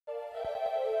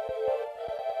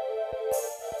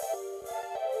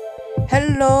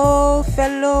Hello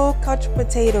fellow couch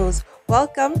potatoes,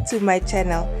 welcome to my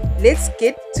channel. Let's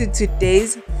get to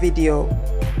today's video.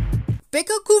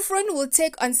 Becca Kufrin will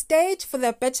take on stage for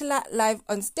the Bachelor Live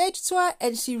On Stage tour,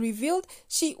 and she revealed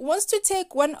she wants to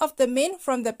take one of the men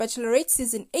from the Bachelorette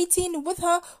season 18 with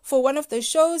her for one of the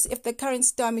shows if the current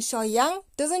star Michelle Young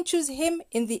doesn't choose him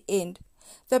in the end.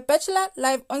 The Bachelor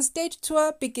Live On Stage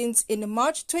tour begins in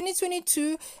March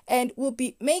 2022 and will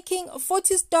be making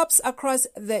 40 stops across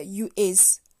the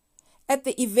US. At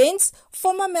the events,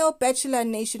 former male Bachelor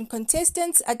Nation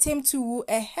contestants attempt to woo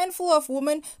a handful of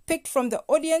women picked from the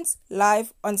audience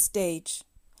live on stage.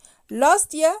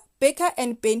 Last year, Becca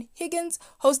and Ben Higgins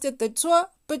hosted the tour,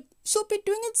 but she'll be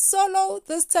doing it solo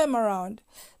this time around.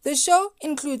 The show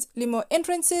includes limo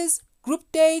entrances, group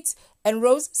dates, and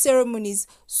rose ceremonies,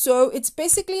 so it's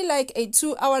basically like a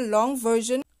 2-hour-long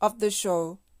version of the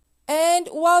show. And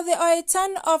while there are a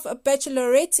ton of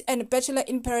Bachelorette and Bachelor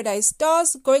in Paradise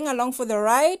stars going along for the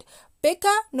ride,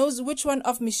 Becca knows which one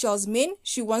of Michelle's men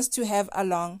she wants to have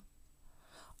along.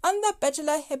 On the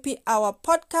Bachelor Happy Hour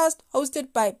podcast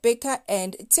hosted by Becca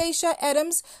and Tasha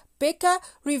Adams, Becca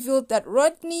revealed that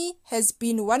Rodney has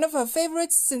been one of her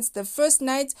favorites since the first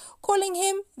night, calling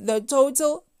him the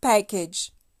total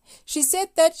package. She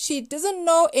said that she doesn't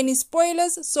know any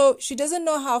spoilers, so she doesn't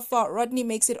know how far Rodney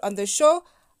makes it on the show.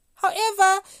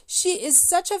 However, she is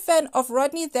such a fan of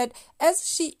Rodney that as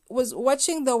she was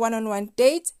watching the one-on-one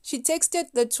date, she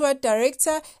texted the tour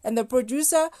director and the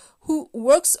producer who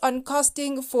works on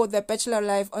casting for the Bachelor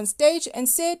Live On Stage and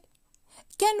said,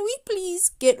 "Can we please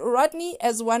get Rodney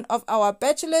as one of our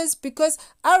bachelors, because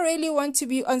I really want to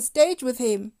be on stage with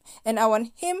him and I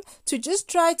want him to just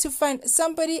try to find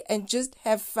somebody and just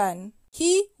have fun.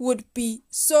 He would be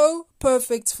so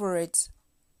perfect for it."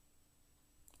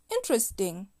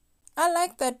 Interesting. I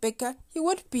like that, Becca. He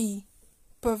would be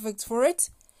perfect for it.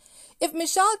 If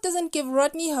Michelle doesn't give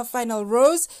Rodney her final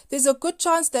rose, there's a good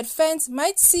chance that fans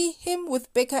might see him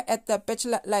with Becca at the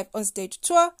Bachelor Live On Stage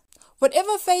tour.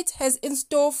 Whatever fate has in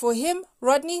store for him,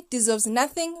 Rodney deserves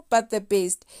nothing but the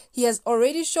best. He has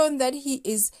already shown that he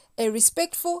is a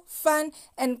respectful, fun,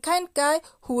 and kind guy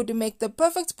who would make the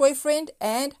perfect boyfriend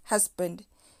and husband.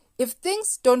 If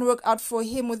things don't work out for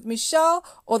him with Michelle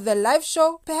or the live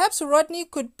show, perhaps Rodney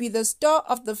could be the star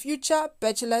of the future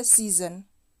Bachelor season.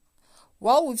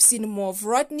 Well, we've seen more of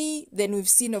Rodney than we've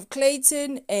seen of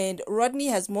Clayton, and Rodney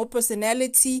has more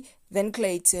personality than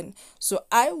Clayton, so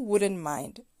I wouldn't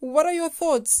mind. What are your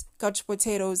thoughts, couch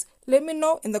potatoes? Let me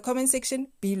know in the comment section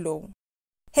below.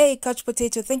 Hey couch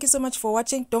potato, thank you so much for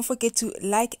watching. Don't forget to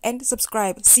like and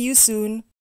subscribe. See you soon.